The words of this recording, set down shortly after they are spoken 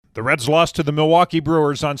The Reds lost to the Milwaukee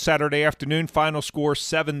Brewers on Saturday afternoon. Final score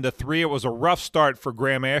 7-3. It was a rough start for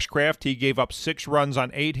Graham Ashcraft. He gave up 6 runs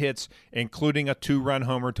on 8 hits, including a 2-run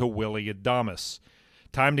homer to Willy Adames.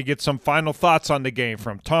 Time to get some final thoughts on the game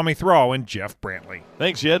from Tommy Thrall and Jeff Brantley.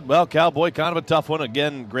 Thanks, Jed. Well, Cowboy, kind of a tough one.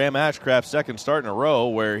 Again, Graham Ashcraft's second start in a row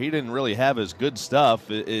where he didn't really have his good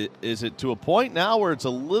stuff. Is it to a point now where it's a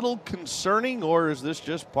little concerning, or is this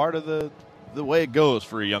just part of the way it goes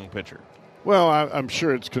for a young pitcher? Well, I'm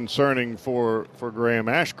sure it's concerning for Graham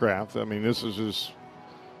Ashcraft. I mean, this is his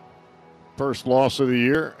first loss of the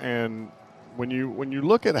year, and when you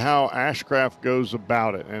look at how Ashcraft goes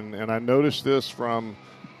about it, and I noticed this from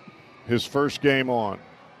his first game on,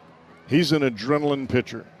 he's an adrenaline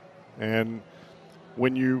pitcher, and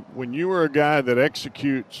when you are a guy that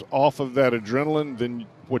executes off of that adrenaline, then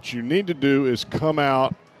what you need to do is come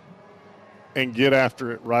out and get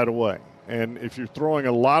after it right away. And if you're throwing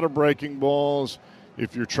a lot of breaking balls,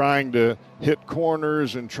 if you're trying to hit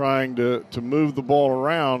corners and trying to move the ball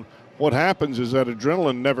around, what happens is that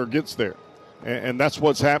adrenaline never gets there. And that's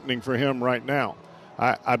what's happening for him right now.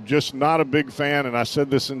 I'm just not a big fan, and I said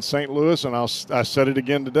this in St. Louis, and I said it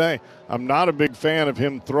again today. I'm not a big fan of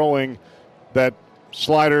him throwing that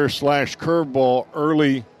slider/curveball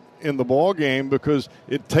early in the ball game because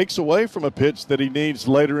it takes away from a pitch that he needs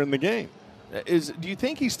later in the game. Do you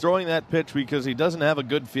think he's throwing that pitch because he doesn't have a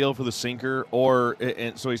good feel for the sinker,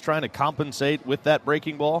 and so he's trying to compensate with that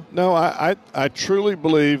breaking ball? No, I truly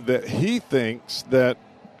believe that he thinks that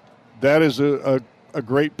is a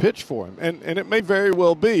great pitch for him, and it may very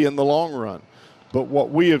well be in the long run. But what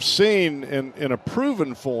we have seen in a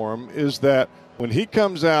proven form is that when he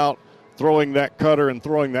comes out throwing that cutter and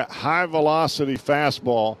throwing that high-velocity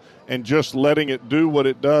fastball and just letting it do what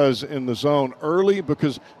it does in the zone early,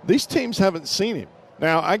 because these teams haven't seen him.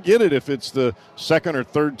 Now, I get it if it's the second or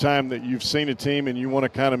third time that you've seen a team and you want to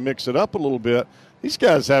kind of mix it up a little bit. These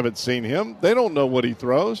guys haven't seen him. They don't know what he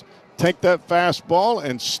throws. Take that fastball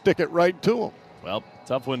and stick it right to him. Well,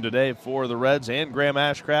 tough one today for the Reds and Graham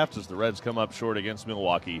Ashcraft as the Reds come up short against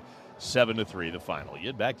Milwaukee. 7-3 the final.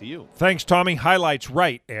 Yid, back to you. Thanks, Tommy. Highlights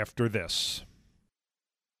right after this.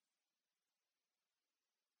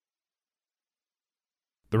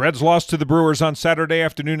 The Reds lost to the Brewers on Saturday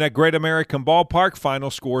afternoon at Great American Ballpark. Final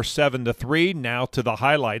score 7-3. Now to the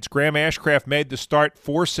highlights. Graham Ashcraft made the start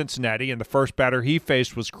for Cincinnati, and the first batter he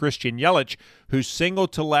faced was Christian Yelich, who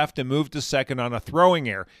singled to left and moved to second on a throwing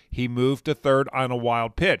error. He moved to third on a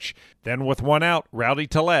wild pitch. Then with one out, Rowdy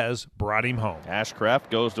Tellez brought him home. Ashcraft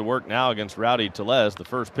goes to work now against Rowdy Tellez. The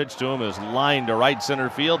first pitch to him is lined to right center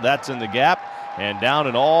field. That's in the gap and down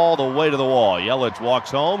and all the way to the wall. Yelich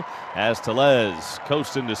walks home as Tellez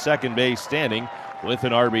coasts into second base standing with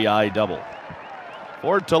an RBI double.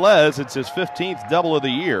 For Tellez, it's his 15th double of the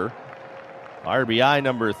year. RBI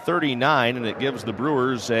number 39, and it gives the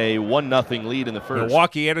Brewers a 1-0 lead in the first.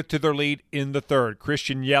 Milwaukee added to their lead in the third.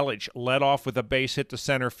 Christian Yelich led off with a base hit to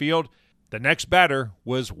center field. The next batter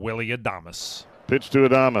was Willy Adames. Pitch to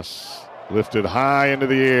Adames. Lifted high into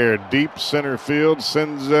the air, deep center field.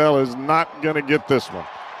 Senzel is not going to get this one.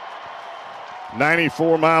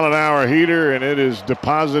 94-mile-an-hour heater, and it is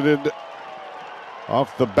deposited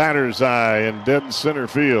off the batter's eye in dead center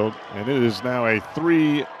field, and it is now a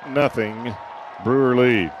 3-0 Brewer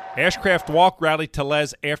lead. Ashcraft walked Rowdy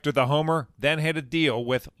Tellez after the homer, then had a deal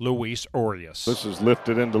with Luis Urias. This is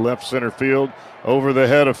lifted into left center field over the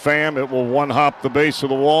head of Pham. It will one-hop the base of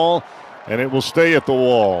the wall, and it will stay at the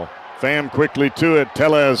wall. Pham quickly to it.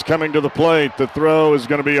 Tellez coming to the plate. The throw is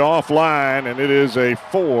going to be offline, and it is a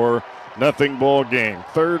 4-0 ball game.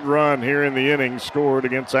 Third run here in the inning scored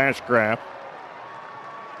against Ashcraft.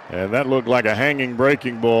 And that looked like a hanging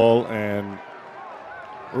breaking ball, and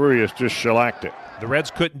Urias just shellacked it. The Reds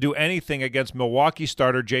couldn't do anything against Milwaukee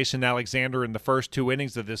starter Jason Alexander in the first 2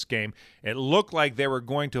 innings of this game. It looked like they were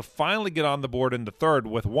going to finally get on the board in the third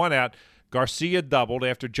with one out. Garcia doubled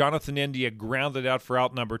after Jonathan India grounded out for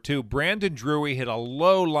out number 2. Brandon Drury hit a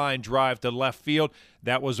low line drive to left field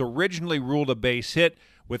that was originally ruled a base hit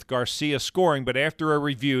with Garcia scoring, but after a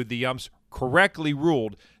review, the umps correctly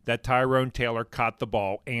ruled that Tyrone Taylor caught the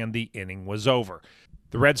ball and the inning was over.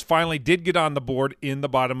 The Reds finally did get on the board in the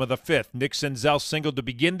bottom of the 5th. Nick Senzel singled to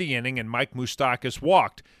begin the inning and Mike Moustakas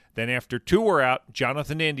walked. Then after 2 were out,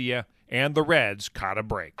 Jonathan India and the Reds caught a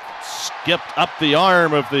break. Skipped up the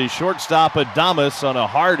arm of the shortstop Adames on a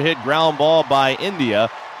hard-hit ground ball by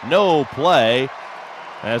India. No play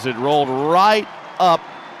as it rolled right up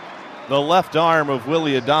the left arm of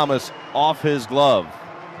Willy Adames off his glove.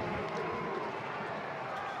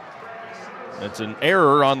 It's an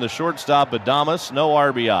error on the shortstop Adames, no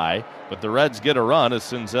RBI. But the Reds get a run as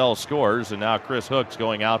Senzel scores, and now Chris Hook's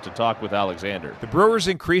going out to talk with Alexander. The Brewers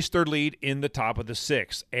increased their lead in the top of the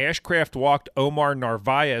sixth. Ashcraft walked Omar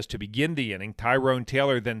Narvaez to begin the inning. Tyrone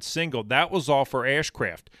Taylor then singled. That was all for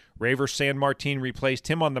Ashcraft. Raver Sanmartin replaced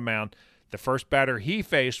him on the mound. The first batter he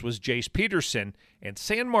faced was Jace Peterson, and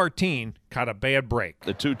Sanmartin caught a bad break.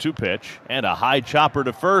 The 2-2 pitch, and a high chopper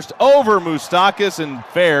to first over Moustakas and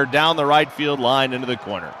fair down the right field line into the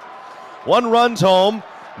corner. One runs home.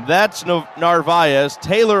 That's Narvaez.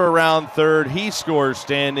 Taylor around third. He scores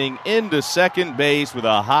standing into second base with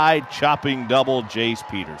a high chopping double, Jace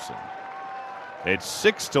Peterson. It's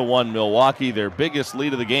 6-1 Milwaukee, their biggest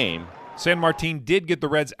lead of the game. Sanmartin did get the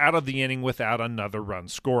Reds out of the inning without another run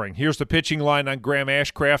scoring. Here's the pitching line on Graham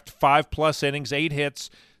Ashcraft. 5+ innings, 8 hits,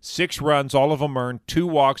 6 runs, all of them earned, 2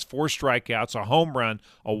 walks, 4 strikeouts, a home run,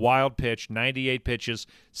 a wild pitch, 98 pitches,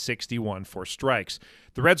 61 for strikes.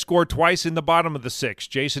 The Reds scored twice in the bottom of the sixth.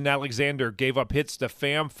 Jason Alexander gave up hits to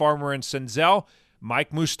Pham, Farmer, and Senzel.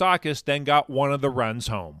 Mike Moustakas then got one of the runs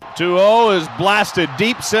home. 2-0 is blasted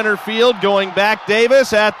deep center field, going back.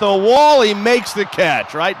 Davis at the wall. He makes the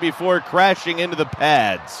catch right before crashing into the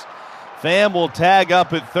pads. Pham will tag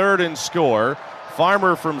up at third and score.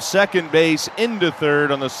 Farmer from second base into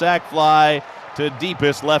third on the sac fly to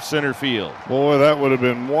deepest left center field. Boy, that would have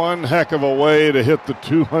been one heck of a way to hit the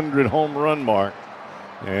 200 home run mark.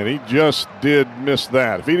 And he just did miss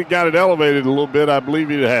that. If he'd got it elevated a little bit, I believe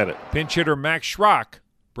he'd have had it. Pinch hitter Max Schrock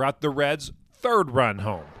brought the Reds' third run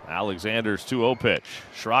home. Alexander's 2-0 pitch.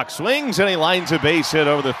 Schrock swings and he lines a base hit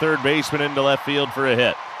over the third baseman into left field for a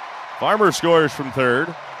hit. Farmer scores from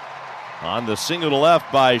third on the single to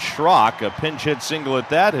left by Schrock. A pinch hit single at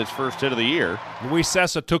that, his first hit of the year. Luis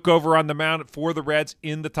Cessa took over on the mound for the Reds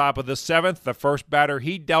in the top of the seventh. The first batter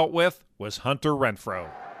he dealt with was Hunter Renfroe.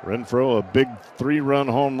 Renfroe, a big 3-run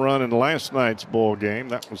home run in last night's ball game.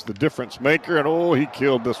 That was the difference maker, and he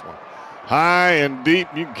killed this one. High and deep,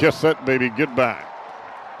 you can kiss that baby goodbye.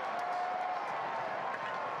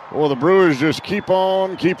 Well, the Brewers just keep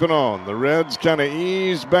on keeping on. The Reds kind of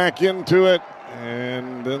ease back into it,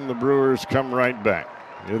 and then the Brewers come right back.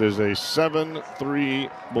 It is a 7-3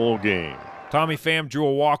 ball game. Tommy Pham drew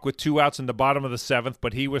a walk with 2 outs in the bottom of the seventh,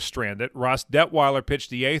 but he was stranded. Ross Detweiler pitched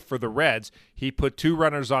the eighth for the Reds. He put 2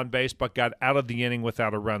 runners on base but got out of the inning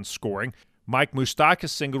without a run scoring. Mike Moustakas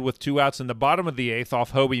singled with 2 outs in the bottom of the eighth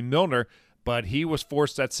off Hobie Milner, but he was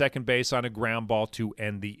forced at second base on a ground ball to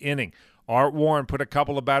end the inning. Art Warren put a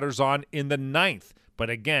couple of batters on in the ninth, but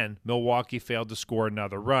again, Milwaukee failed to score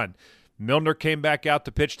another run. Milner came back out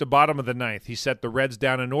to pitch the bottom of the ninth. He set the Reds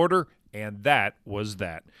down in order, and that was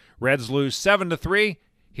that. Reds lose 7-3.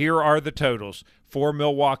 Here are the totals. For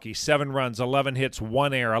Milwaukee, 7 runs, 11 hits,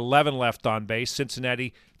 1 error, 11 left on base.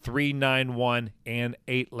 Cincinnati, 3-9-1, and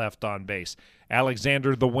 8 left on base.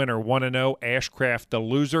 Alexander, the winner, 1-0. Ashcraft, the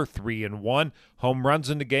loser, 3-1. Home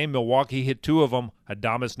runs in the game, Milwaukee hit 2 of them.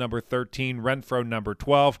 Adames, number 13, Renfroe, number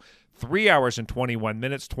 12. 3 hours and 21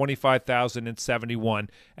 minutes, 25,071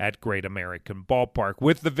 at Great American Ballpark.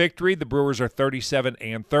 With the victory, the Brewers are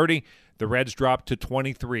 37-30. The Reds drop to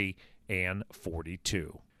 23-42.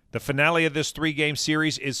 The finale of this 3-game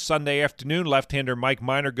series is Sunday afternoon. Left-hander Mike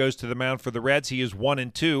Minor goes to the mound for the Reds. He is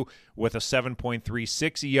 1-2 with a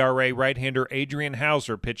 7.36 ERA. Right-hander Adrian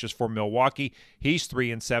Hauser pitches for Milwaukee. He's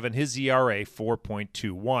 3-7. His ERA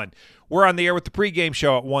 4.21. We're on the air with the pregame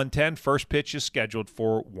show at 1:10. First pitch is scheduled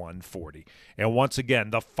for 1:40. And once again,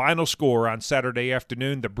 the final score on Saturday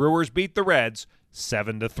afternoon, the Brewers beat the Reds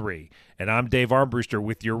 7-3. And I'm Dave Armbruster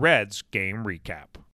with your Reds game recap.